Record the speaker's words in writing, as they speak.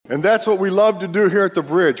And that's what we love to do here at the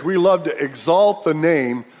Bridge. We love to exalt the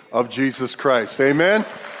name of Jesus Christ. Amen?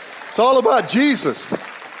 It's all about Jesus.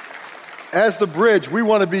 As the Bridge, we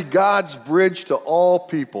want to be God's bridge to all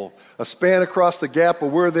people, a span across the gap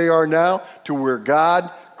of where they are now to where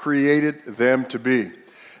God created them to be.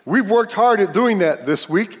 We've worked hard at doing that this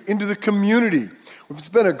week into the community. It's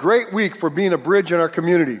been a great week for being a bridge in our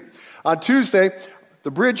community. On Tuesday,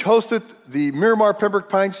 the Bridge hosted the Miramar Pembroke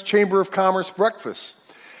Pines Chamber of Commerce breakfast.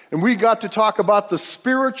 And we got to talk about the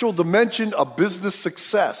spiritual dimension of business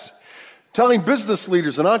success, telling business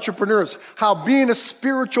leaders and entrepreneurs how being a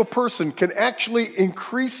spiritual person can actually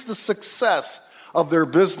increase the success of their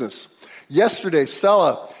business. Yesterday,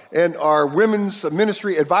 Stella and our Women's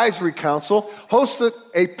Ministry Advisory Council hosted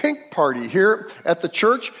a pink party here at the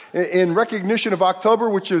church in recognition of October,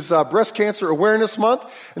 which is Breast Cancer Awareness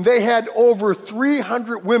Month. And they had over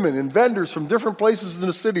 300 women and vendors from different places in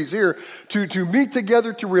the cities here to meet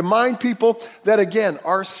together to remind people that, again,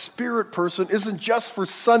 our spirit person isn't just for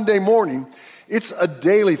Sunday morning. It's a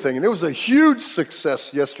daily thing. And it was a huge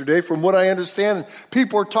success yesterday from what I understand.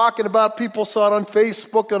 People are talking about, people saw it on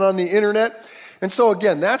Facebook and on the internet. And so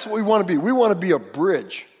again, that's what we want to be. We want to be a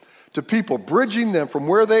bridge to people, bridging them from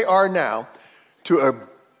where they are now to a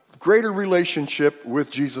greater relationship with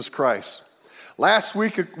Jesus Christ. Last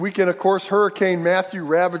weekend, of course, Hurricane Matthew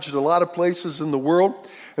ravaged a lot of places in the world.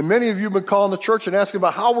 And many of you have been calling the church and asking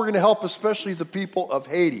about how we're going to help, especially the people of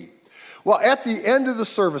Haiti. Well, at the end of the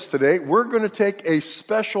service today, we're going to take a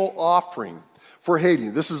special offering for Haiti.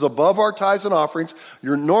 This is above our tithes and offerings.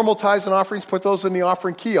 Your normal tithes and offerings, put those in the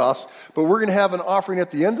offering kiosk. But we're going to have an offering at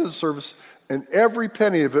the end of the service, and every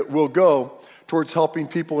penny of it will go towards helping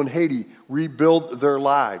people in Haiti rebuild their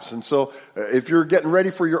lives. And so if you're getting ready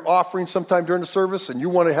for your offering sometime during the service and you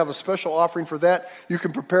want to have a special offering for that, you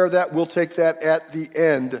can prepare that. We'll take that at the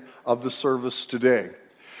end of the service today.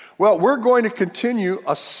 Well, we're going to continue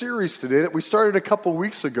a series today that we started a couple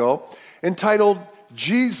weeks ago entitled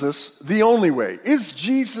Jesus the Only Way. Is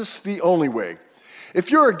Jesus the only way?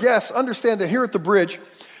 If you're a guest, understand that here at the Bridge,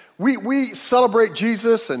 we celebrate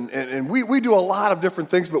Jesus and we do a lot of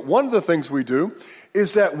different things, but one of the things we do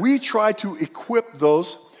is that we try to equip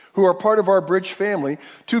those who are part of our Bridge family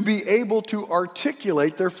to be able to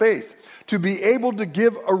articulate their faith, to be able to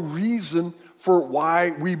give a reason for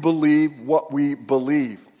why we believe what we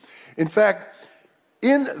believe. In fact,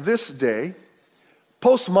 in this day,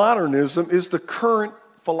 postmodernism is the current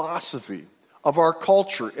philosophy of our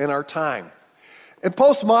culture and our time. And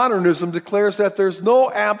postmodernism declares that there's no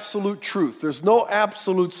absolute truth, there's no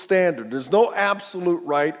absolute standard, there's no absolute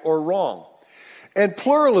right or wrong. And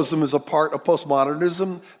pluralism is a part of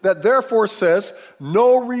postmodernism that therefore says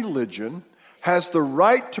no religion has the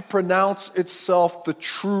right to pronounce itself the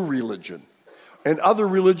true religion, and other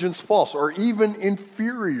religions false or even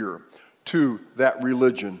inferior to that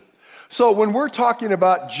religion. So when we're talking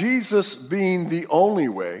about Jesus being the only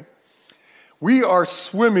way, we are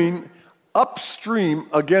swimming upstream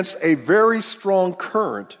against a very strong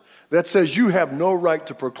current that says you have no right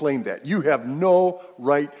to proclaim that. You have no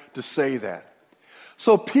right to say that.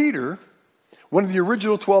 So Peter, one of the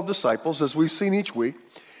original 12 disciples, as we've seen each week,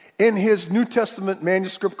 in his New Testament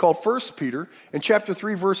manuscript called 1 Peter, in chapter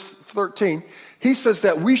 3, verse 13, he says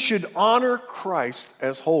that we should honor Christ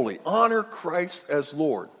as holy, honor Christ as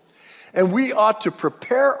Lord. And we ought to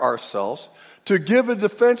prepare ourselves to give a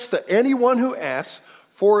defense to anyone who asks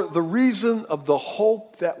for the reason of the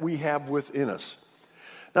hope that we have within us.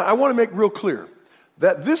 Now, I want to make real clear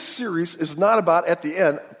that this series is not about, at the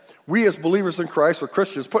end, we as believers in Christ or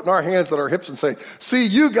Christians putting our hands on our hips and saying, see,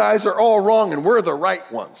 you guys are all wrong and we're the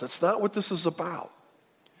right ones. That's not what this is about.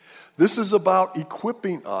 This is about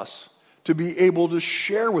equipping us to be able to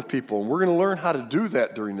share with people. And we're going to learn how to do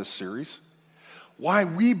that during this series. Why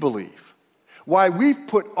we believe, why we've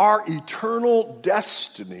put our eternal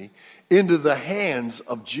destiny into the hands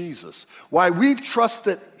of Jesus, why we've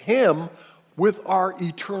trusted him with our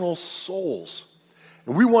eternal souls.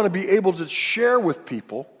 And we want to be able to share with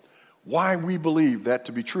people why we believe that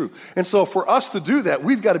to be true. And so for us to do that,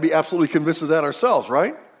 we've got to be absolutely convinced of that ourselves,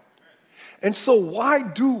 right? And so why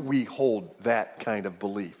do we hold that kind of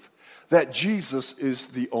belief, that Jesus is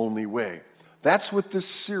the only way? That's what this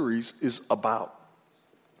series is about.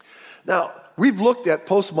 Now, we've looked at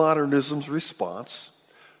postmodernism's response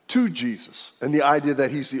to Jesus and the idea that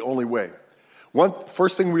he's the only way.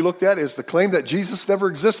 First thing we looked at is the claim that Jesus never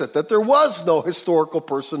existed, that there was no historical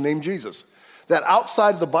person named Jesus, that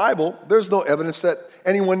outside of the Bible, there's no evidence that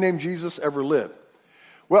anyone named Jesus ever lived.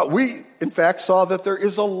 Well, we, in fact, saw that there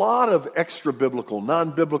is a lot of extra-biblical,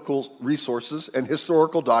 non-biblical resources and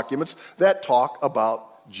historical documents that talk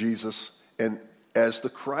about Jesus and as the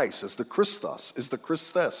Christ, as the Christos, as the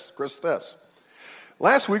Christes.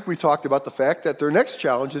 Last week we talked about the fact that their next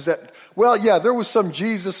challenge is that, well, yeah, there was some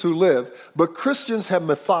Jesus who lived, but Christians have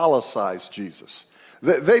mythologized Jesus.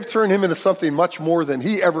 They've turned him into something much more than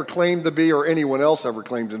he ever claimed to be or anyone else ever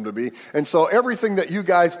claimed him to be. And so everything that you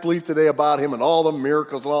guys believe today about him and all the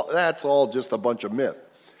miracles, and all, that's all just a bunch of myth.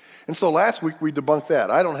 And so last week we debunked that.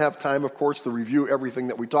 I don't have time, of course, to review everything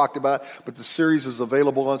that we talked about, but the series is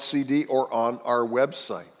available on CD or on our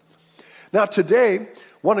website. Now today, I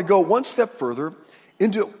want to go one step further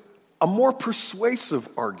into a more persuasive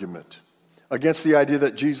argument against the idea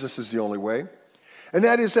that Jesus is the only way. And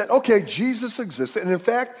that is that, okay, Jesus existed, and in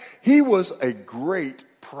fact, he was a great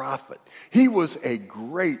prophet. He was a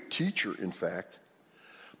great teacher, in fact,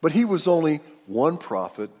 but he was only one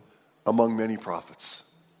prophet among many prophets.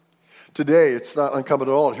 Today, it's not uncommon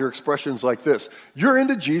at all to hear expressions like this: you're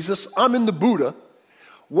into Jesus, I'm into Buddha.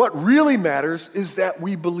 What really matters is that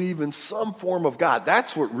we believe in some form of God.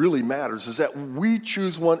 That's what really matters, is that we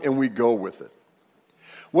choose one and we go with it.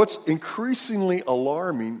 What's increasingly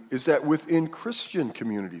alarming is that within Christian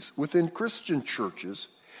communities, within Christian churches,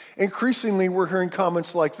 increasingly we're hearing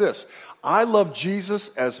comments like this: I love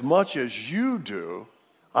Jesus as much as you do.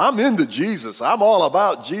 I'm into Jesus. I'm all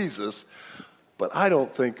about Jesus. But I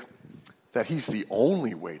don't think that he's the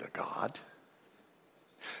only way to God.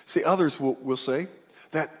 See, others will say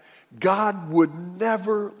that God would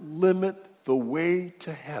never limit the way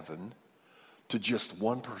to heaven to just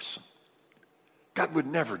one person. God would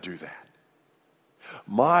never do that.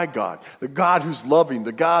 My God, the God who's loving,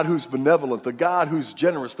 the God who's benevolent, the God who's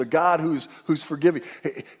generous, the God who's forgiving,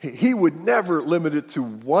 he would never limit it to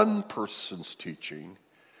one person's teaching.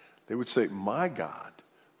 They would say, my God,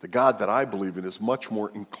 the God that I believe in, is much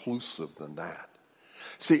more inclusive than that.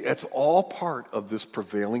 See, it's all part of this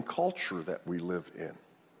prevailing culture that we live in.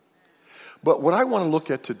 But what I want to look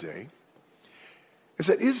at today is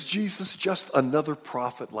that, is Jesus just another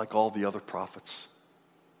prophet like all the other prophets?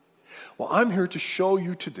 Well, I'm here to show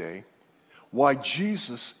you today why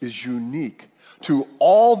Jesus is unique to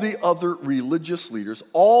all the other religious leaders,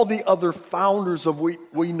 all the other founders of we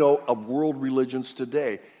know of world religions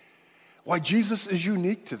today. Why Jesus is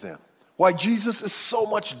unique to them. Why Jesus is so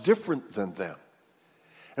much different than them.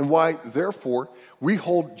 And why, therefore, we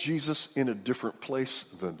hold Jesus in a different place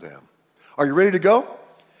than them. Are you ready to go?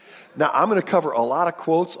 Now, I'm going to cover a lot of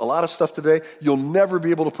quotes, a lot of stuff today. You'll never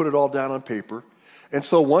be able to put it all down on paper. And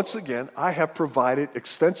so, once again, I have provided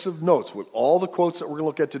extensive notes with all the quotes that we're going to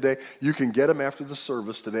look at today. You can get them after the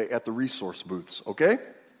service today at the resource booths, okay?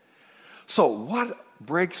 So, what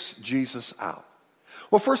breaks Jesus out?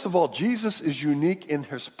 Well, first of all, Jesus is unique in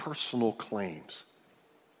his personal claims.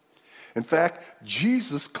 In fact,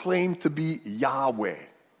 Jesus claimed to be Yahweh.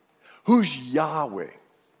 Who's Yahweh?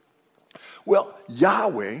 Well,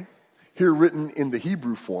 Yahweh, here written in the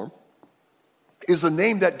Hebrew form, is a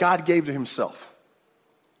name that God gave to himself.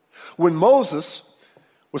 When Moses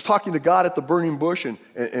was talking to God at the burning bush,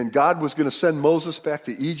 and God was going to send Moses back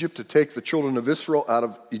to Egypt to take the children of Israel out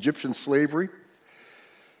of Egyptian slavery,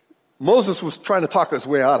 Moses was trying to talk his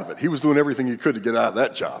way out of it. He was doing everything he could to get out of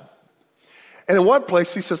that job. And in one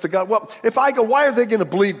place, he says to God, well, if I go, why are they going to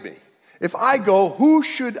believe me? If I go, who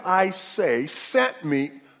should I say sent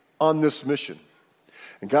me on this mission?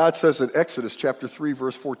 And God says in Exodus chapter 3,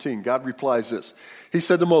 verse 14, God replies this. He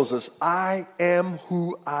said to Moses, I am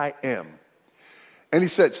who I am. And he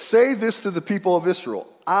said, say this to the people of Israel,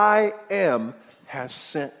 I am has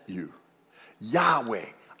sent you. Yahweh,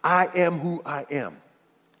 I am who I am.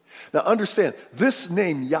 Now understand, this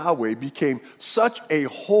name Yahweh became such a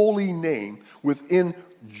holy name within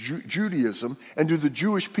Judaism and to the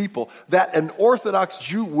Jewish people that an Orthodox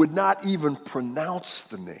Jew would not even pronounce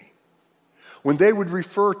the name. When they would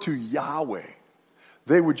refer to Yahweh,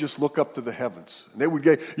 they would just look up to the heavens. And they would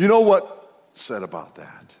go, you know what said about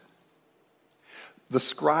that? The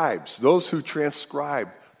scribes, those who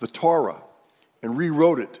transcribed the Torah and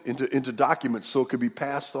rewrote it into documents so it could be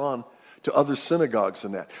passed on to other synagogues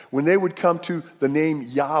and that. When they would come to the name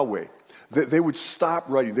Yahweh, they would stop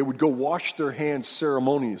writing. They would go wash their hands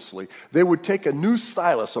ceremoniously. They would take a new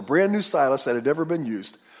stylus, a brand new stylus that had never been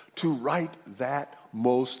used, to write that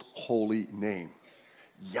most holy name,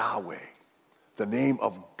 Yahweh, the name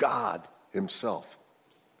of God himself.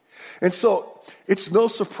 And so it's no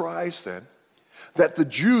surprise then that the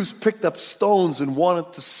Jews picked up stones and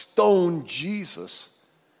wanted to stone Jesus,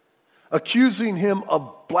 accusing him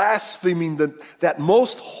of blaspheming that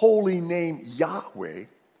most holy name Yahweh,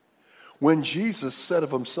 when Jesus said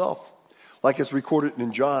of himself, like it's recorded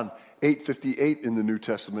in John 8:58 in the New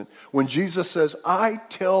Testament, when Jesus says, I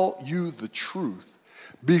tell you the truth,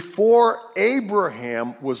 Before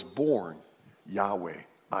Abraham was born, Yahweh,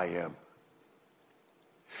 I am.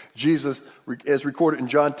 Jesus, as recorded in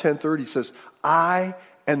John 10:30, says, I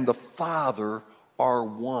and the Father are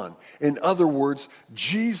one. In other words,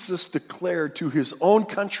 Jesus declared to his own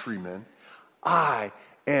countrymen, I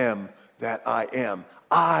am that I am.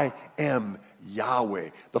 I am Yahweh.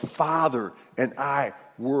 The Father and I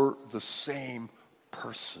were the same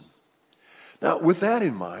person. Now, with that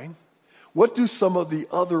in mind, what do some of the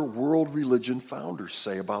other world religion founders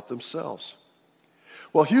say about themselves?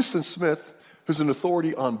 Well, Houston Smith, who's an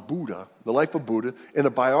authority on Buddha, the life of Buddha, in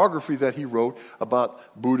a biography that he wrote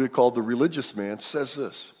about Buddha called The Religious Man, says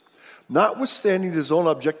this: notwithstanding his own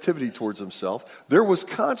objectivity towards himself, there was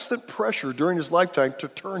constant pressure during his lifetime to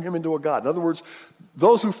turn him into a god. In other words,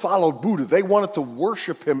 those who followed Buddha, they wanted to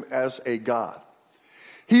worship him as a god.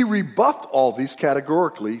 He rebuffed all these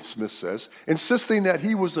categorically, Smith says, insisting that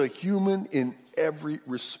he was a human in every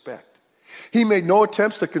respect. He made no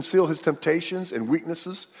attempts to conceal his temptations and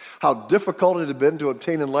weaknesses, how difficult it had been to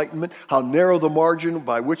obtain enlightenment, how narrow the margin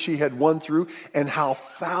by which he had won through, and how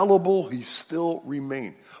fallible he still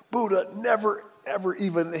remained. Buddha never, ever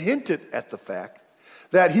even hinted at the fact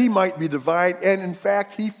that he might be divine, and in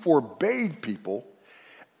fact, he forbade people,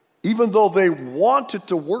 even though they wanted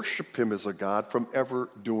to worship him as a god, from ever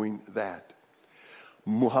doing that.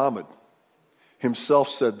 Muhammad himself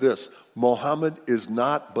said this: Muhammad is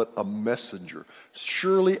not but a messenger.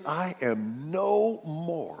 Surely I am no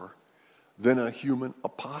more than a human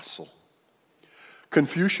apostle.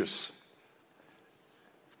 Confucius,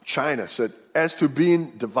 China, said, as to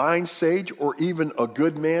being divine sage or even a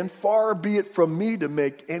good man, far be it from me to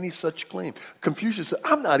make any such claim. Confucius said,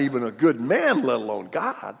 I'm not even a good man, let alone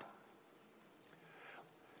God.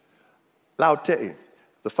 Lao Tse,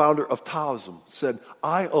 the founder of Taoism, said,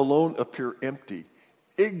 I alone appear empty.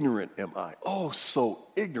 Ignorant am I. Oh, so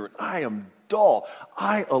ignorant. I am dull.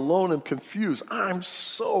 I alone am confused. I'm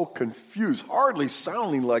so confused, hardly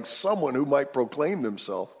sounding like someone who might proclaim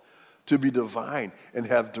themselves to be divine and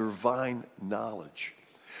have divine knowledge.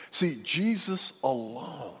 See, Jesus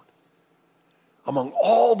alone, among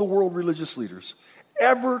all the world religious leaders,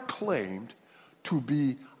 ever claimed to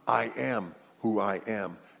be I am who I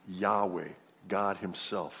am, Yahweh, God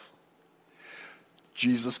himself.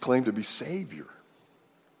 Jesus claimed to be Savior.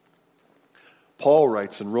 Paul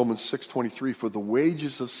writes in Romans 6:23, for the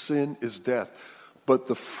wages of sin is death, but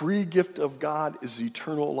the free gift of God is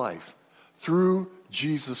eternal life through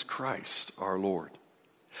Jesus Christ our Lord.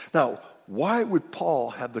 Now, why would Paul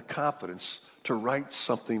have the confidence to write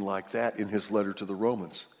something like that in his letter to the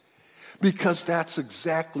Romans? Because that's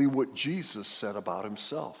exactly what Jesus said about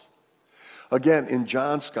himself. Again, in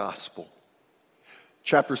John's Gospel,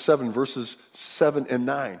 chapter 7, verses 7 and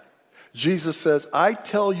 9, Jesus says, I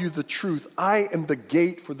tell you the truth, I am the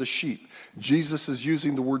gate for the sheep. Jesus is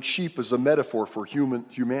using the word sheep as a metaphor for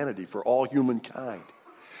humanity, for all humankind.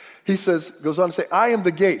 He says, goes on to say, I am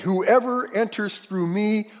the gate. Whoever enters through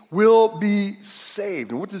me will be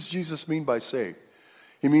saved. And what does Jesus mean by saved?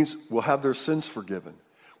 He means will have their sins forgiven,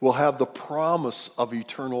 will have the promise of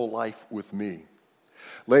eternal life with me.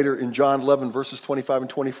 Later in John 11, verses 25 and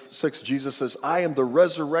 26, Jesus says, I am the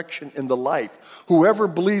resurrection and the life. Whoever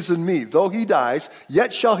believes in me, though he dies,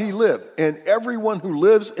 yet shall he live. And everyone who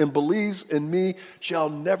lives and believes in me shall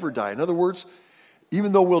never die. In other words,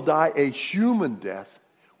 even though we'll die a human death,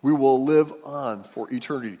 we will live on for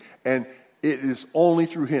eternity. And it is only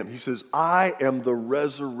through him. He says, I am the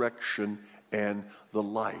resurrection and the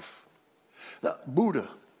life. Now, Buddha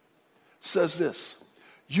says this: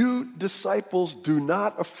 you disciples do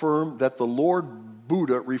not affirm that the Lord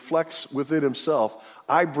Buddha reflects within himself,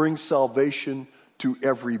 I bring salvation to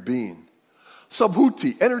every being.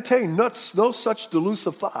 Subhuti, entertain no such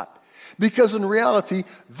delusive thought, because in reality,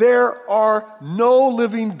 there are no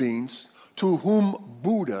living beings to whom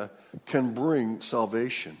Buddha can bring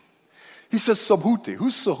salvation. He says Subhuti.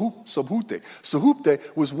 Who's Subhuti?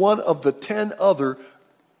 Subhuti was one of the 10 other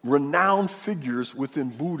renowned figures within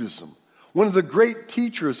Buddhism, one of the great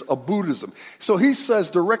teachers of Buddhism. So he says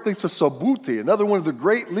directly to Subhuti, another one of the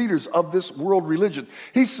great leaders of this world religion,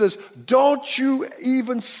 he says, don't you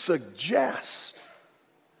even suggest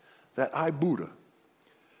that I, Buddha,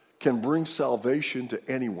 can bring salvation to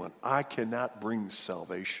anyone. I cannot bring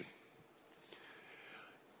salvation.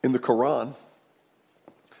 In the Quran,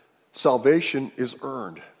 salvation is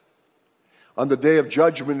earned. On the day of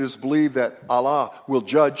judgment, it is believed that Allah will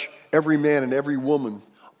judge every man and every woman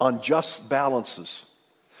on just balances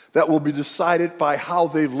that will be decided by how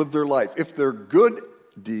they've lived their life. If their good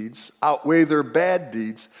deeds outweigh their bad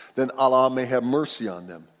deeds, then Allah may have mercy on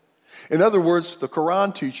them. In other words, the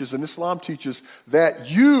Quran teaches and Islam teaches that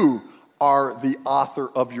you are the author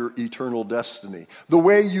of your eternal destiny, the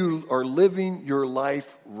way you are living your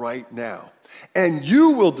life right now. And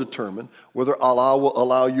you will determine whether Allah will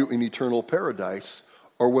allow you in eternal paradise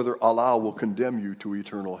or whether Allah will condemn you to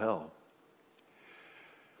eternal hell.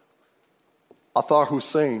 Athar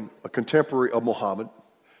Hussein, a contemporary of Muhammad,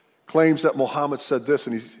 claims that Muhammad said this,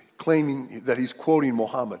 and he's claiming that he's quoting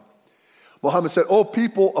Muhammad. Muhammad said, "O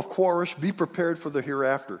people of Quraysh, be prepared for the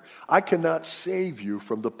hereafter. I cannot save you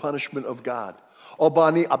from the punishment of God. O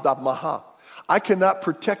Bani Abd Maha, I cannot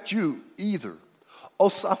protect you either. O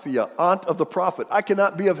Safiya, aunt of the Prophet, I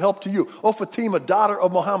cannot be of help to you. O Fatima, daughter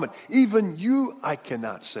of Muhammad, even you I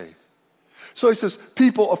cannot save." So he says,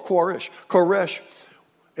 people of Quraysh,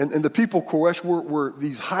 and the people of Quraysh were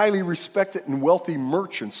these highly respected and wealthy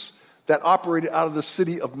merchants that operated out of the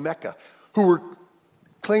city of Mecca, who were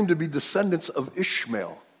claimed to be descendants of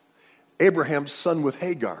Ishmael, Abraham's son with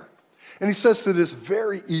Hagar. And he says to this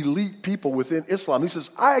very elite people within Islam, he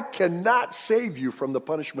says, "I cannot save you from the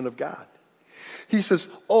punishment of God." He says,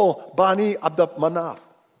 "Oh, Bani Abd Manaf."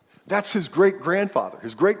 That's his great-grandfather,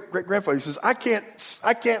 his great-great-grandfather. He says, I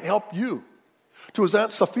can't help you. To his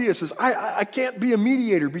aunt Safiya, he says, I can't be a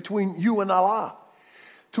mediator between you and Allah.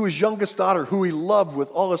 To his youngest daughter, who he loved with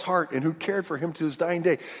all his heart and who cared for him to his dying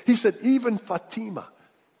day, he said, "Even Fatima,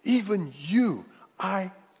 even you,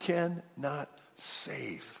 I cannot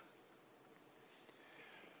save."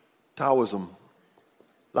 Taoism,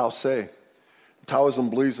 Lao Tse. Taoism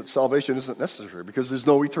believes that salvation isn't necessary because there's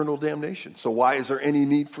no eternal damnation. So why is there any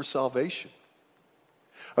need for salvation?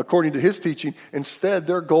 According to his teaching, instead,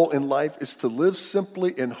 their goal in life is to live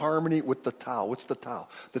simply in harmony with the Tao. What's the Tao?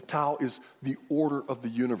 The Tao is the order of the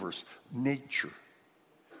universe, nature.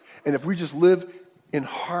 And if we just live in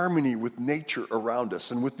harmony with nature around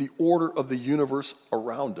us and with the order of the universe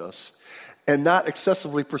around us, and not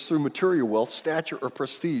excessively pursue material wealth, stature, or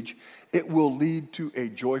prestige, it will lead to a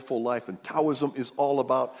joyful life. And Taoism is all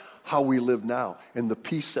about how we live now and the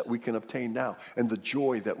peace that we can obtain now and the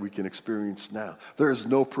joy that we can experience now. There is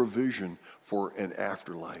no provision for an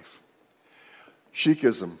afterlife.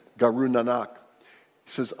 Sikhism, Guru Nanak,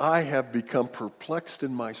 says, "I have become perplexed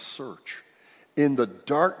in my search. In the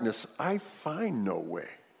darkness, I find no way.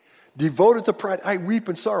 Devoted to pride, I weep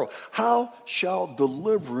in sorrow. How shall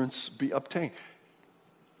deliverance be obtained?"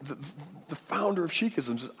 The founder of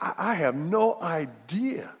Sikhism says, I have no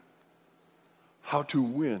idea how to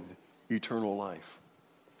win eternal life.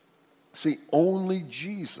 See, only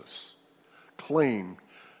Jesus claimed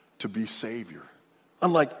to be Savior,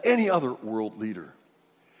 unlike any other world leader.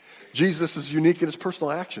 Jesus is unique in his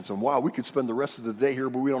personal actions. And wow, we could spend the rest of the day here,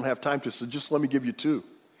 but we don't have time to, so just let me give you two.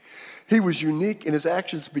 He was unique in his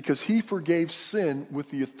actions because he forgave sin with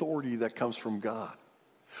the authority that comes from God.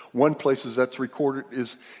 One place that's recorded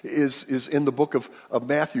is in the book of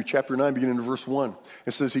Matthew, chapter 9, beginning in verse 1.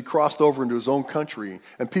 It says he crossed over into his own country,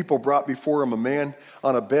 and people brought before him a man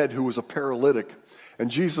on a bed who was a paralytic. And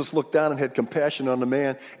Jesus looked down and had compassion on the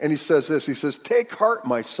man, and he says this, he says, "Take heart,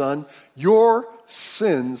 my son, your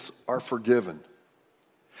sins are forgiven."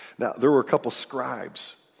 Now, there were a couple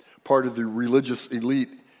scribes, part of the religious elite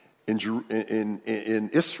in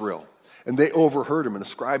Israel. And they overheard him. And the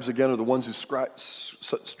scribes, again, are the ones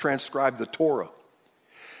who transcribed the Torah.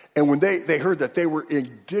 And when they heard that, they were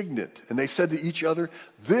indignant. And they said to each other,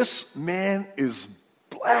 "This man is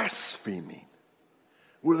blaspheming."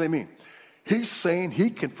 What do they mean? He's saying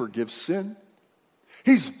he can forgive sin.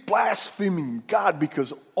 He's blaspheming God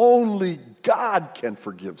because only God can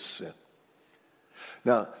forgive sin.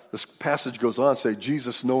 Now, this passage goes on to say,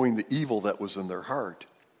 Jesus, knowing the evil that was in their heart,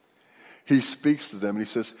 he speaks to them and he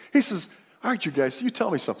says, "All right, you guys, you tell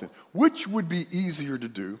me something. Which would be easier to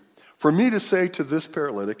do? For me to say to this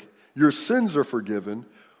paralytic, 'Your sins are forgiven,'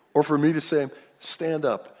 or for me to say, 'Stand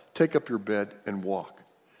up, take up your bed and walk'?"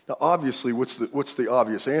 Now, obviously, what's the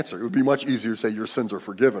obvious answer? It would be much easier to say, "Your sins are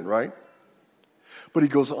forgiven," right? But he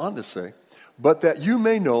goes on to say, "But that you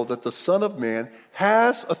may know that the Son of Man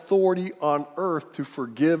has authority on earth to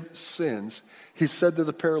forgive sins," he said to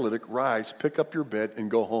the paralytic, "Rise, pick up your bed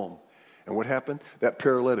and go home." And what happened? That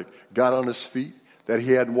paralytic got on his feet that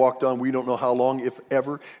he hadn't walked on, we don't know how long, if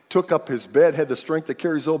ever, took up his bed, had the strength to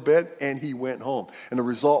carry his own bed, and he went home. And the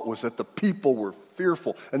result was that the people were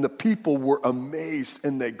fearful, and the people were amazed,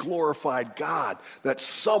 and they glorified God that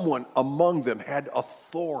someone among them had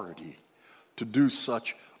authority to do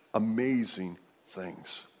such amazing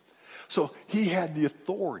things. So he had the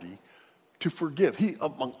authority to forgive. He,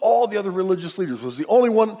 among all the other religious leaders, was the only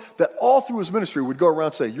one that all through his ministry would go around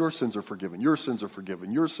and say, your sins are forgiven, your sins are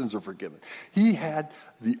forgiven, your sins are forgiven. He had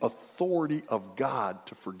the authority of God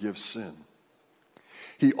to forgive sin.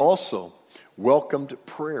 He also welcomed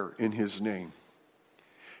prayer in his name.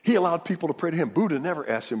 He allowed people to pray to him. Buddha never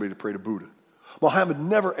asked anybody to pray to Buddha. Muhammad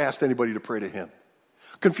never asked anybody to pray to him.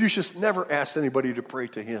 Confucius never asked anybody to pray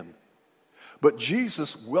to him. But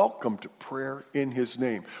Jesus welcomed prayer in his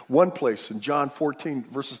name. One place in John 14,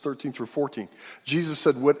 verses 13 through 14, Jesus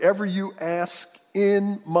said, whatever you ask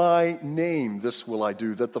in my name, this will I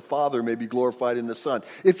do, that the Father may be glorified in the Son.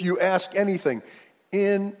 If you ask anything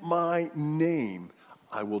in my name,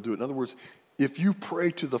 I will do it. In other words, if you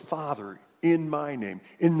pray to the Father in my name,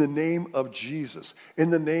 in the name of Jesus,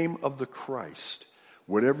 in the name of the Christ,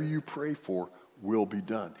 whatever you pray for will be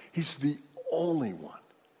done. He's the only one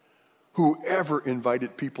who ever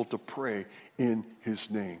invited people to pray in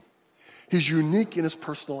his name. He's unique in his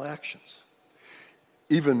personal actions.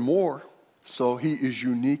 Even more so, he is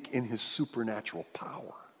unique in his supernatural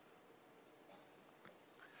power.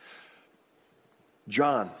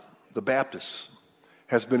 John the Baptist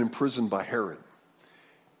has been imprisoned by Herod,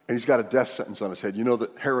 and he's got a death sentence on his head. You know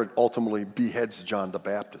that Herod ultimately beheads John the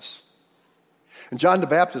Baptist. And John the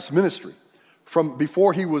Baptist's ministry, from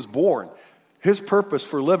before he was born, his purpose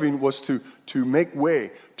for living was to make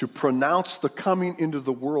way, to pronounce the coming into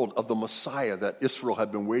the world of the Messiah that Israel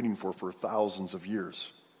had been waiting for thousands of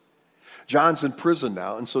years. John's in prison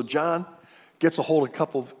now, and so John gets a hold of a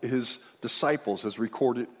couple of his disciples, as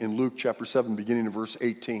recorded in Luke chapter 7, beginning in verse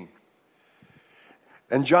 18.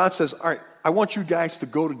 And John says, all right, I want you guys to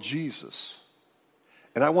go to Jesus,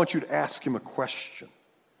 and I want you to ask him a question.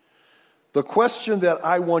 The question that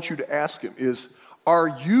I want you to ask him is, are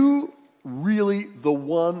you really the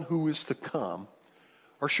one who is to come,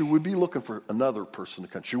 or should we be looking for another person to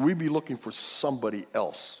come? Should we be looking for somebody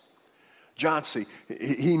else? John, see,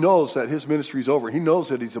 he knows that his ministry is over. He knows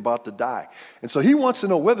that he's about to die. And so he wants to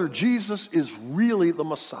know whether Jesus is really the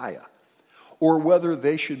Messiah, or whether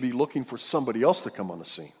they should be looking for somebody else to come on the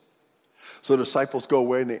scene. So the disciples go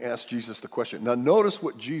away and they ask Jesus the question. Now notice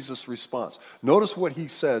what Jesus responds. Notice what he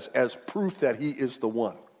says as proof that he is the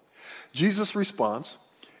one. Jesus responds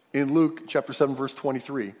in Luke chapter 7, verse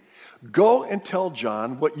 23, go and tell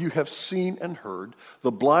John what you have seen and heard.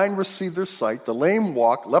 The blind receive their sight, the lame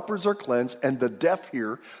walk, lepers are cleansed, and the deaf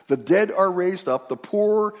hear. The dead are raised up, the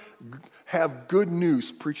poor have good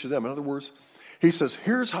news preached to them. In other words, he says,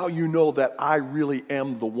 here's how you know that I really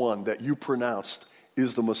am the one that you pronounced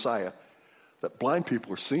is the Messiah. That blind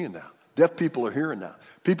people are seeing now. Deaf people are hearing now.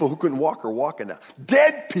 People who couldn't walk are walking now.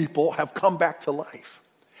 Dead people have come back to life.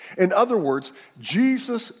 In other words,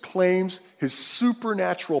 Jesus claims his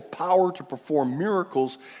supernatural power to perform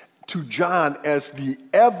miracles to John as the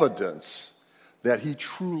evidence that he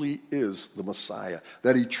truly is the Messiah,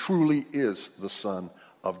 that he truly is the Son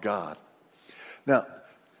of God. Now,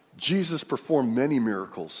 Jesus performed many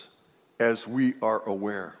miracles, as we are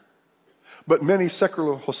aware. But many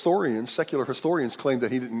secular historians claim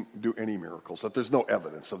that he didn't do any miracles, that there's no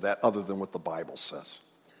evidence of that other than what the Bible says.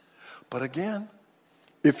 But again,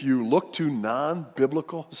 if you look to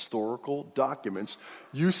non-biblical historical documents,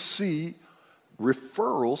 you see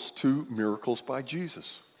referrals to miracles by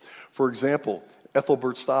Jesus. For example,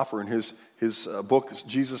 Ethelbert Stauffer in his book,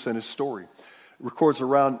 Jesus and His Story, records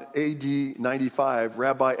around AD 95,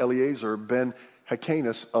 Rabbi Eliezer ben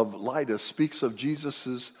Hyrcanus of Lydda speaks of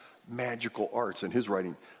Jesus' magical arts in his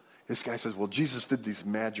writing. This guy says, well, Jesus did these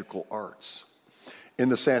magical arts. In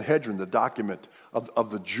the Sanhedrin, the document of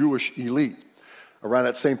the Jewish elite, around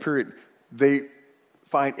that same period, they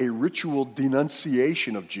find a ritual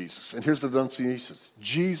denunciation of Jesus. And here's the denunciation.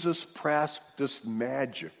 Jesus practiced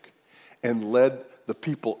magic and led the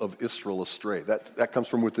people of Israel astray. That comes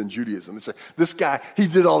from within Judaism. They say, this guy, he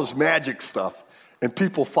did all this magic stuff, and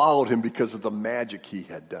people followed him because of the magic he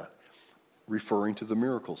had done, referring to the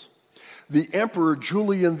miracles. The Emperor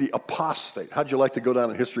Julian the Apostate. How'd you like to go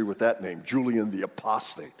down in history with that name? Julian the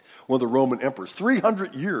Apostate. One of the Roman emperors,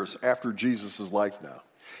 300 years after Jesus' life now.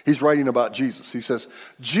 He's writing about Jesus. He says,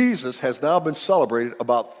 Jesus has now been celebrated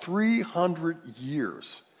about 300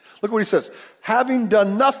 years. Look what he says. Having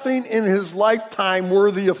done nothing in his lifetime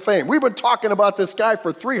worthy of fame. We've been talking about this guy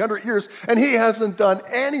for 300 years, and he hasn't done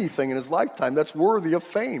anything in his lifetime that's worthy of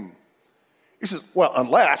fame. He says, well,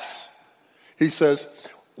 unless, he says,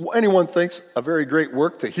 anyone thinks a very great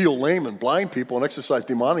work to heal lame and blind people and exorcise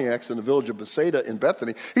demoniacs in the village of Bethsaida in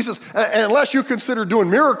Bethany. He says, and unless you consider doing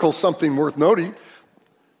miracles something worth noting.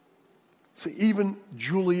 See, even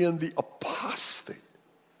Julian the Apostate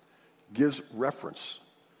gives reference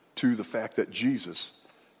to the fact that Jesus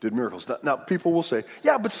did miracles. Now, people will say,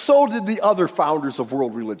 yeah, but so did the other founders of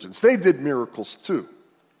world religions. They did miracles too.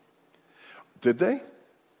 Did they?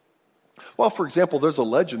 Well, for example, there's a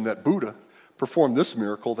legend that Buddha performed this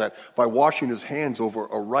miracle, that by washing his hands over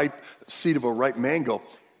a ripe seed of a ripe mango,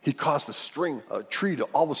 he caused a tree to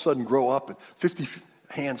all of a sudden grow up and 50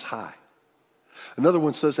 hands high. Another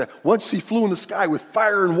one says that once he flew in the sky with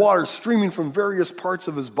fire and water streaming from various parts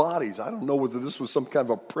of his bodies. I don't know whether this was some kind of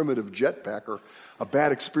a primitive jetpack or a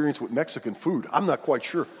bad experience with Mexican food. I'm not quite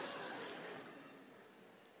sure.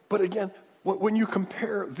 But again, when you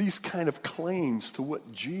compare these kind of claims to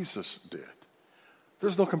what Jesus did,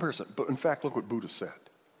 there's no comparison. But in fact, look what Buddha said.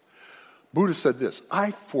 Buddha said this: I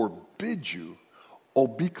forbid you, O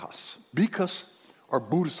bhikkhus. Bhikkhus are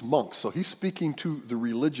Buddhist monks. So he's speaking to the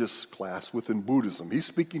religious class within Buddhism. He's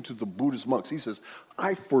speaking to the Buddhist monks. He says,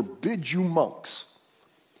 I forbid you monks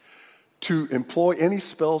to employ any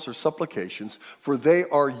spells or supplications, for they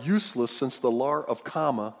are useless, since the law of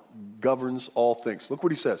karma governs all things. Look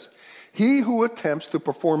what he says. He who attempts to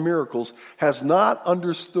perform miracles has not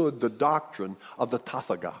understood the doctrine of the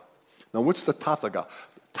Tathaga. Now, what's the Tathaga?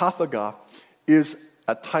 Tathaga is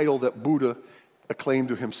a title that Buddha acclaimed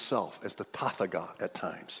to himself as the Tathaga at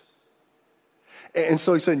times. And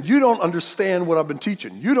so he's saying, you don't understand what I've been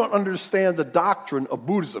teaching. You don't understand the doctrine of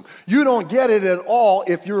Buddhism. You don't get it at all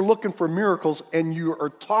if you're looking for miracles and you are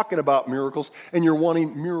talking about miracles and you're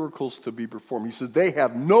wanting miracles to be performed. He says they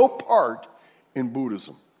have no part in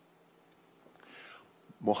Buddhism.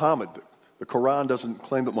 Muhammad, the Quran doesn't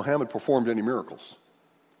claim that Muhammad performed any miracles.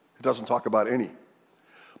 It doesn't talk about any.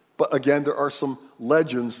 But again, there are some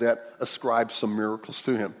legends that ascribe some miracles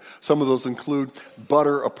to him. Some of those include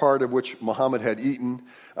butter, a part of which Muhammad had eaten,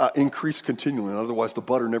 increased continually, and otherwise the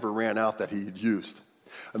butter never ran out that he had used.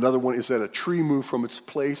 Another one is that a tree moved from its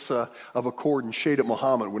place of accord and shaded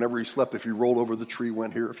Muhammad. Whenever he slept, if he rolled over, the tree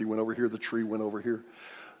went here. If he went over here, the tree went over here.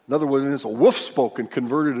 Another one is a wolf spoke and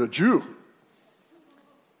converted a Jew.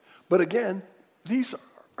 But again, these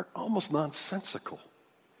are almost nonsensical.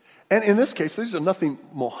 And in this case, these are nothing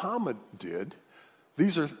Muhammad did.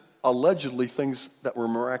 These are allegedly things that were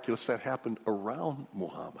miraculous that happened around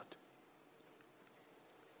Muhammad.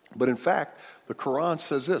 But in fact, the Quran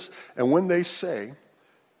says this, and when they say,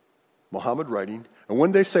 Muhammad writing, and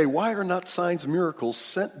when they say, why are not signs and miracles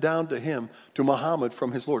sent down to him, to Muhammad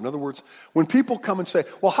from his Lord? In other words, when people come and say,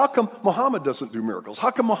 well, how come Muhammad doesn't do miracles?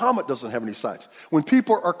 How come Muhammad doesn't have any signs? When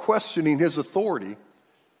people are questioning his authority,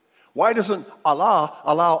 why doesn't Allah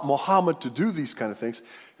allow Muhammad to do these kind of things?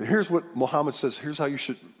 And here's what Muhammad says. Here's how you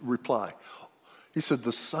should reply. He said,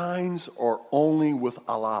 the signs are only with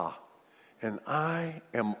Allah, and I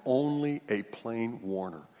am only a plain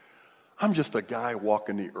warner. I'm just a guy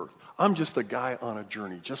walking the earth. I'm just a guy on a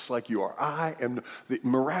journey, just like you are. I am the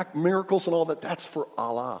miracles and all that, that's for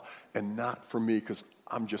Allah and not for me, because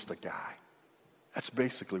I'm just a guy. That's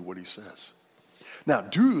basically what he says. Now,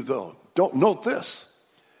 don't note this,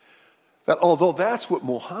 that although that's what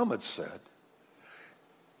Muhammad said,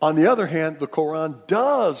 on the other hand, the Quran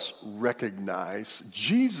does recognize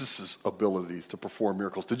Jesus' abilities to perform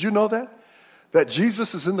miracles. Did you know that? That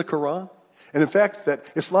Jesus is in the Quran? And in fact, that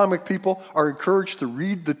Islamic people are encouraged to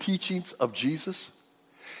read the teachings of Jesus?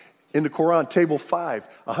 In the Quran, Table 5,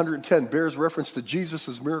 110, bears reference to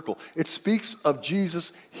Jesus' miracle. It speaks of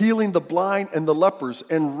Jesus healing the blind and the lepers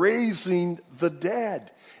and raising the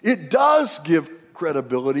dead. It does give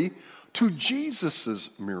credibility to Jesus'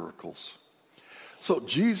 miracles. So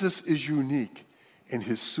Jesus is unique in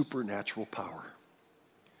his supernatural power.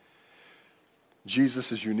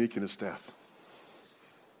 Jesus is unique in his death.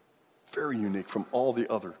 Very unique from all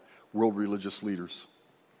the other world religious leaders.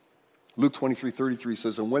 Luke 23:33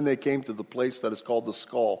 says, and when they came to the place that is called the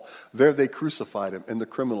skull, there they crucified him and the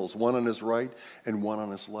criminals, one on his right and one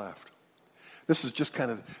on his left. This is just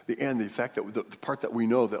kind of the end, the fact that the part that we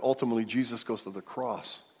know that ultimately Jesus goes to the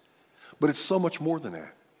cross. But it's so much more than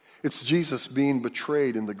that. It's Jesus being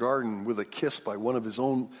betrayed in the garden with a kiss by one of his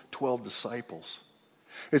own 12 disciples.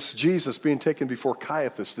 It's Jesus being taken before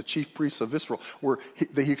Caiaphas, the chief priest of Israel, where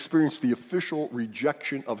he experienced the official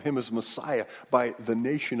rejection of him as Messiah by the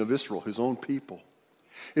nation of Israel, his own people.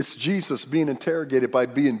 It's Jesus being interrogated by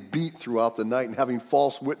being beat throughout the night and having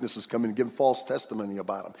false witnesses come in and give false testimony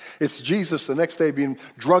about him. It's Jesus the next day being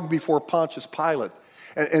drugged before Pontius Pilate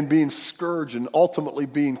and being scourged and ultimately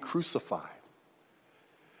being crucified.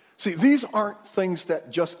 See, these aren't things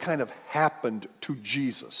that just kind of happened to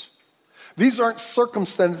Jesus. These aren't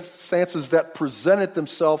circumstances that presented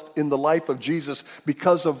themselves in the life of Jesus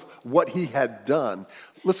because of what he had done.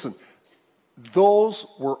 Listen, those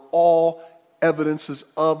were all evidences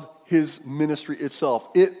of his ministry itself.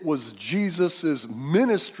 It was Jesus'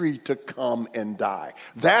 ministry to come and die.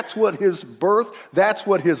 That's what his birth, that's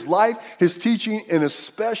what his life, his teaching, and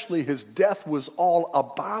especially his death was all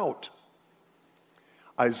about.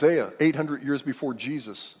 Isaiah, 800 years before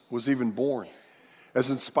Jesus was even born, as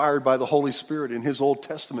inspired by the Holy Spirit in his Old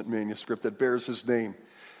Testament manuscript that bears his name.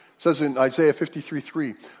 It says in Isaiah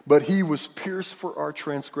 53:3, but he was pierced for our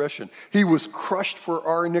transgression. He was crushed for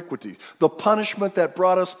our iniquities. The punishment that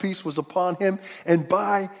brought us peace was upon him, and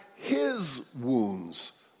by his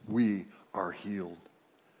wounds we are healed.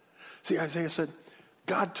 See, Isaiah said,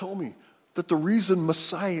 God told me that the reason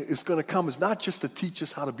Messiah is going to come is not just to teach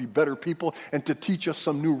us how to be better people and to teach us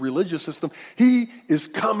some new religious system. He is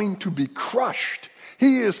coming to be crushed.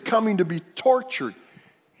 He is coming to be tortured.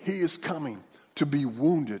 He is coming to be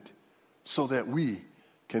wounded so that we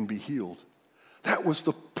can be healed. That was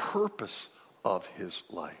the purpose of his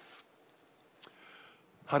life.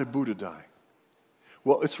 How did Buddha die?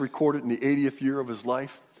 Well, it's recorded in the 80th year of his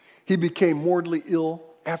life. He became mortally ill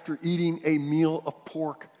after eating a meal of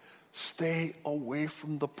pork. Stay away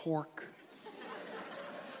from the pork.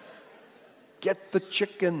 Get the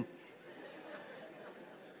chicken.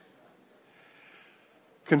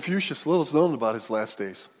 Confucius, little is known about his last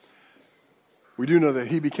days. We do know that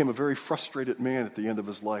he became a very frustrated man at the end of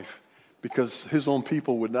his life because his own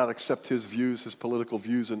people would not accept his views, his political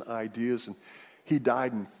views and ideas, and he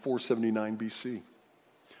died in 479 BC.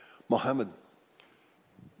 Muhammad,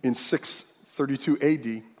 in 632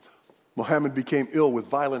 AD, Muhammad became ill with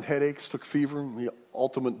violent headaches, took fever, and he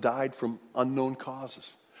ultimately died from unknown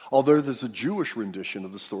causes. Although there's a Jewish rendition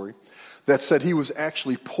of the story that said he was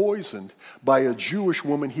actually poisoned by a Jewish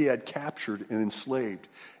woman he had captured and enslaved.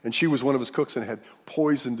 And she was one of his cooks and had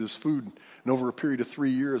poisoned his food. And over a period of 3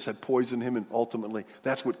 years had poisoned him, and ultimately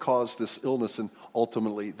that's what caused this illness and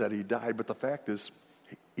ultimately that he died. But the fact is,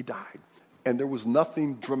 he died. And there was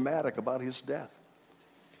nothing dramatic about his death.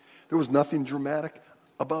 There was nothing dramatic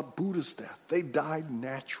about Buddha's death. They died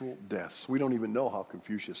natural deaths. We don't even know how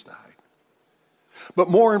Confucius died. But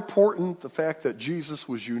more important, the fact that Jesus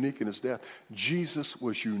was unique in his death. Jesus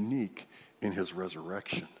was unique in his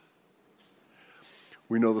resurrection.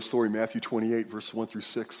 We know the story, Matthew 28, verse 1 through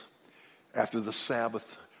 6. After the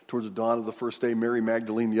Sabbath, toward the dawn of the first day, Mary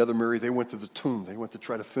Magdalene, the other Mary, they went to the tomb. They went to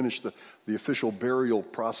try to finish the official burial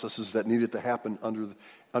processes that needed to happen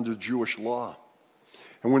under Jewish law.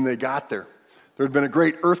 And when they got there had been a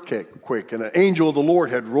great earthquake, and an angel of the Lord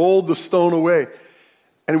had rolled the stone away.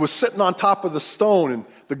 And it was sitting on top of the stone, and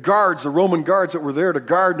the Roman guards that were there to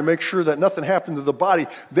guard to make sure that nothing happened to the body,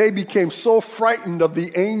 they became so frightened of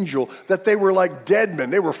the angel that they were like dead men.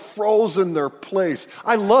 They were frozen in their place.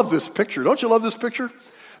 I love this picture. Don't you love this picture?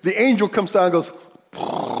 The angel comes down and goes,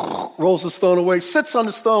 rolls the stone away, sits on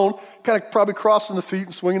the stone, kind of probably crossing the feet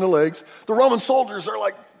and swinging the legs. The Roman soldiers are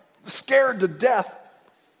like scared to death.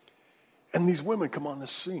 And these women come on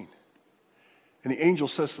this scene. And the angel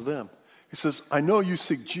says to them, he says, I know you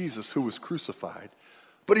seek Jesus who was crucified,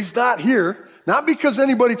 but he's not here, not because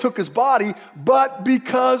anybody took his body, but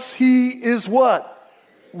because he is what?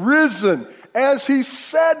 Risen, as he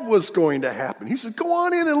said was going to happen. He said, go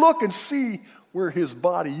on in and look and see where his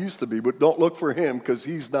body used to be, but don't look for him because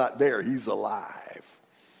he's not there, he's alive.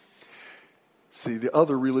 See, the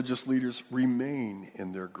other religious leaders remain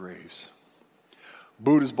in their graves.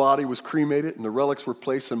 Buddha's body was cremated and the relics were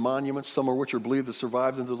placed in monuments, some of which are believed to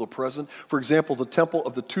survive until the present. For example, the Temple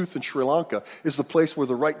of the Tooth in Sri Lanka is the place where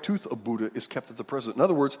the right tooth of Buddha is kept at the present. In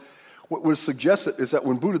other words, what was suggested is that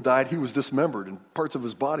when Buddha died, he was dismembered and parts of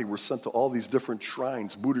his body were sent to all these different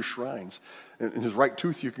shrines, Buddhist shrines. And his right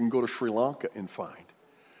tooth you can go to Sri Lanka and find.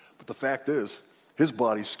 But the fact is, his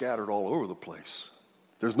body's scattered all over the place.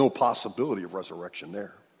 There's no possibility of resurrection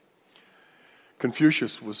there.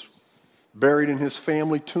 Confucius was buried in his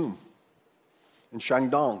family tomb in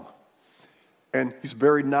Shandong. And he's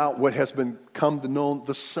buried now what has come to know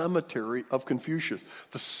the cemetery of Confucius,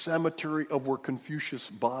 the cemetery of where Confucius'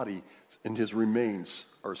 body and his remains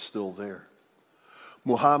are still there.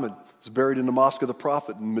 Muhammad is buried in the Mosque of the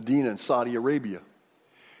Prophet in Medina in Saudi Arabia.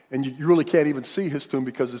 And you really can't even see his tomb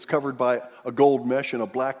because it's covered by a gold mesh and a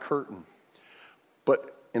black curtain.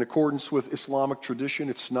 But in accordance with Islamic tradition,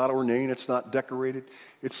 it's not ornate, it's not decorated.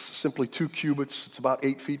 It's simply 2 cubits. It's about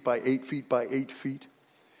 8 feet by 8 feet by 8 feet.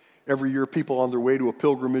 Every year, people on their way to a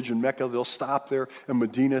pilgrimage in Mecca, they'll stop there in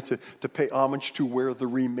Medina to pay homage to where the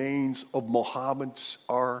remains of Muhammad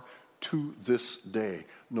are to this day.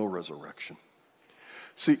 No resurrection.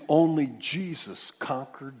 See, only Jesus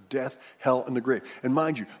conquered death, hell, and the grave. And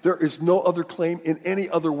mind you, there is no other claim in any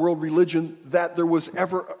other world religion that there was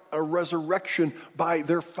ever a resurrection by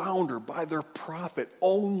their founder, by their prophet.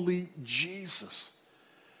 Only Jesus.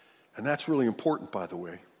 And that's really important, by the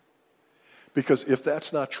way. Because if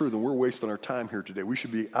that's not true, then we're wasting our time here today. We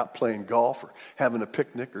should be out playing golf or having a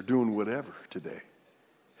picnic or doing whatever today.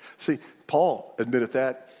 See, Paul admitted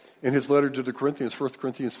that in his letter to the Corinthians. 1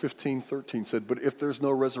 Corinthians 15:13 said, but if there's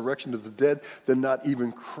no resurrection of the dead, then not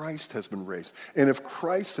even Christ has been raised. And if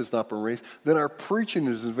Christ has not been raised, then our preaching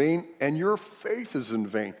is in vain and your faith is in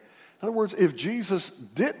vain. In other words, if Jesus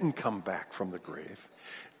didn't come back from the grave,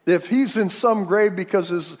 if he's in some grave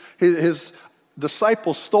because his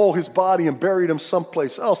disciples stole his body and buried him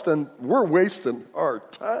someplace else, then we're wasting our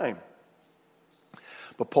time.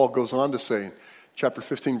 But Paul goes on to say, in chapter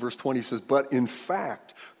 15, verse 20, he says, but in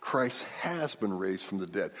fact, Christ has been raised from the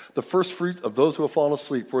dead, the first fruit of those who have fallen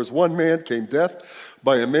asleep. For as one man came death,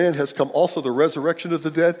 by a man has come also the resurrection of the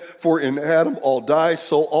dead. For in Adam all die,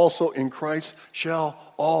 so also in Christ shall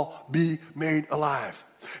all be made alive.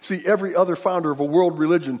 See, every other founder of a world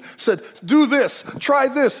religion said, do this, try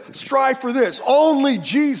this, strive for this. Only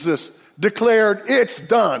Jesus declared, it's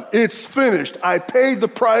done, it's finished. I paid the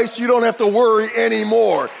price, you don't have to worry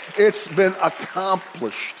anymore. It's been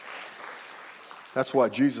accomplished. That's why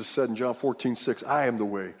Jesus said in John 14:6, I am the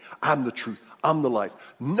way, I'm the truth, I'm the life.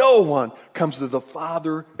 No one comes to the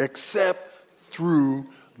Father except through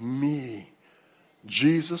me.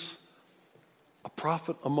 Jesus, a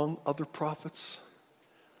prophet among other prophets?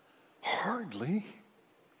 Hardly.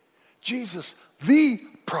 Jesus, the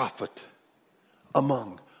prophet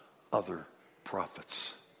among other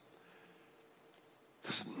prophets.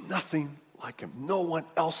 There's nothing like him. No one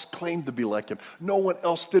else claimed to be like him. No one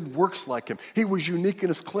else did works like him. He was unique in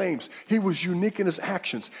his claims. He was unique in his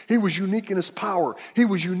actions. He was unique in his power. He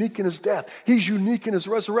was unique in his death. He's unique in his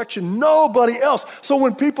resurrection. Nobody else. So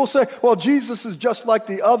when people say, well, Jesus is just like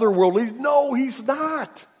the other world, no, he's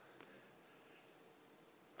not.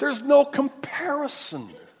 There's no comparison.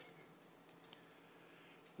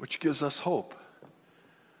 Which gives us hope.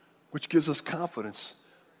 Which gives us confidence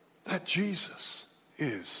that Jesus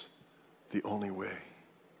is the only way.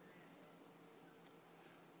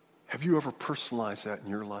 Have you ever personalized that in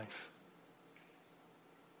your life?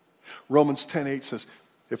 Romans 10:8 says,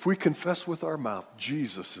 if we confess with our mouth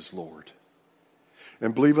Jesus is Lord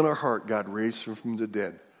and believe in our heart God raised him from the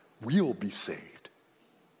dead, we'll be saved.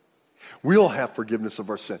 We'll have forgiveness of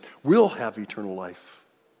our sin. We'll have eternal life.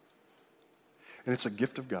 And it's a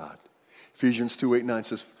gift of God. Ephesians 2:8-9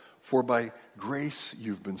 says, for by grace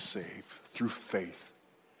you've been saved through faith.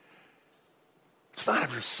 It's not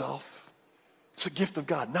of yourself. It's a gift of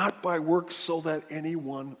God, not by works so that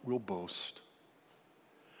anyone will boast.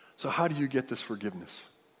 So how do you get this forgiveness?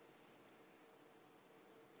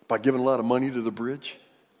 By giving a lot of money to the bridge?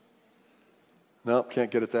 No,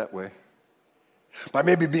 can't get it that way. By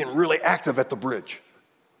maybe being really active at the bridge?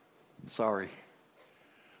 Sorry.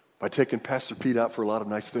 By taking Pastor Pete out for a lot of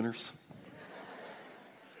nice dinners?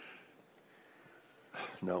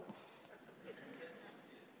 No.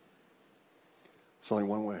 It's only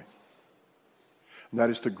one way. And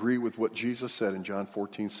that is to agree with what Jesus said in John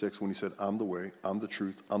 14:6 when he said, I'm the way, I'm the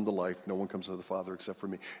truth, I'm the life. No one comes to the Father except for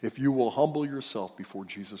me. If you will humble yourself before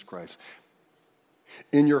Jesus Christ,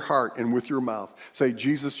 in your heart and with your mouth, say,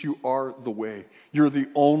 Jesus, you are the way. You're the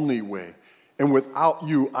only way. And without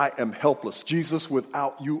you, I am helpless. Jesus,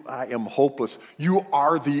 without you, I am hopeless. You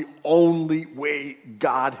are the only way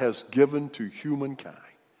God has given to humankind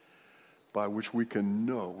by which we can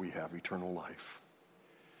know we have eternal life.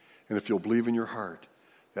 And if you'll believe in your heart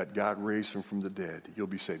that God raised him from the dead, you'll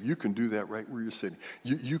be saved. You can do that right where you're sitting.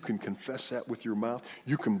 You can confess that with your mouth.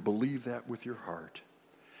 You can believe that with your heart.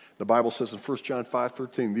 The Bible says in 1 John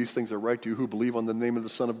 5:13, these things are right to you who believe on the name of the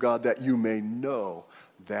Son of God, that you may know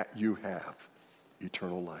that you have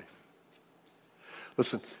eternal life.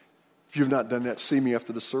 Listen, if you've not done that, see me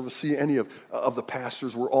after the service. See any of the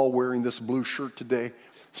pastors. We're all wearing this blue shirt today.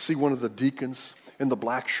 See one of the deacons in the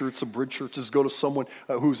black shirts of bridge churches. Go to someone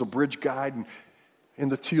who's a bridge guide and in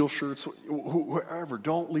the teal shirts. Whoever,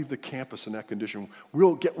 don't leave the campus in that condition.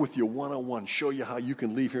 We'll get with you one-on-one, show you how you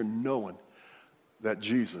can leave here knowing that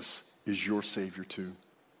Jesus is your Savior too.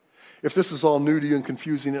 If this is all new to you and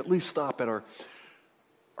confusing, at least stop at our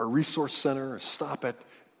resource center, or stop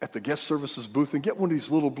at the guest services booth and get one of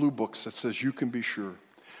these little blue books that says You Can Be Sure.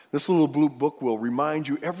 This little blue book will remind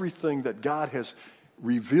you everything that God has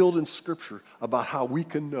revealed in Scripture about how we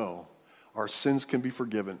can know our sins can be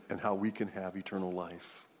forgiven and how we can have eternal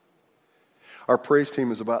life. Our praise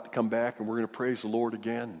team is about to come back and we're going to praise the Lord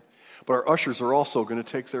again. But our ushers are also going to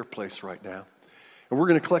take their place right now. And we're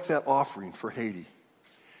going to collect that offering for Haiti.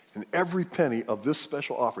 And every penny of this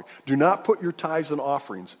special offering. Do not put your tithes and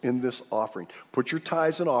offerings in this offering. Put your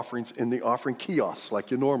tithes and offerings in the offering kiosks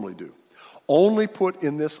like you normally do. Only put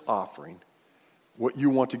in this offering what you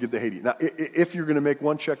want to give to Haiti. Now, if you're going to make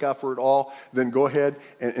one check out for it all, then go ahead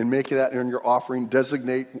and make that in your offering.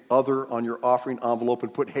 Designate other on your offering envelope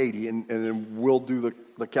and put Haiti, and then we'll do the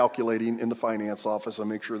calculating in the finance office and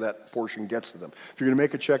make sure that portion gets to them. If you're going to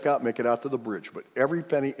make a check out, make it out to the bridge. But every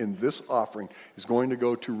penny in this offering is going to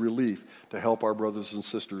go to relief to help our brothers and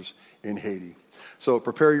sisters in Haiti. So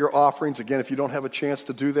prepare your offerings. Again, if you don't have a chance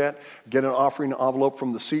to do that, get an offering envelope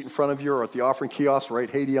from the seat in front of you or at the offering kiosk,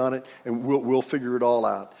 write Haiti on it, and we'll figure it all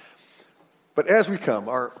out. But as we come,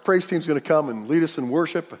 our praise team's going to come and lead us in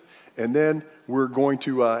worship, and then we're going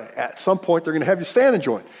to, at some point, they're going to have you stand and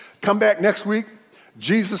join. Come back next week.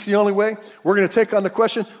 Jesus the only way. We're going to take on the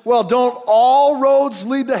question, well, don't all roads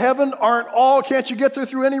lead to heaven? Can't you get there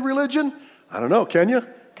through any religion? I don't know, can you?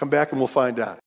 Come back and we'll find out.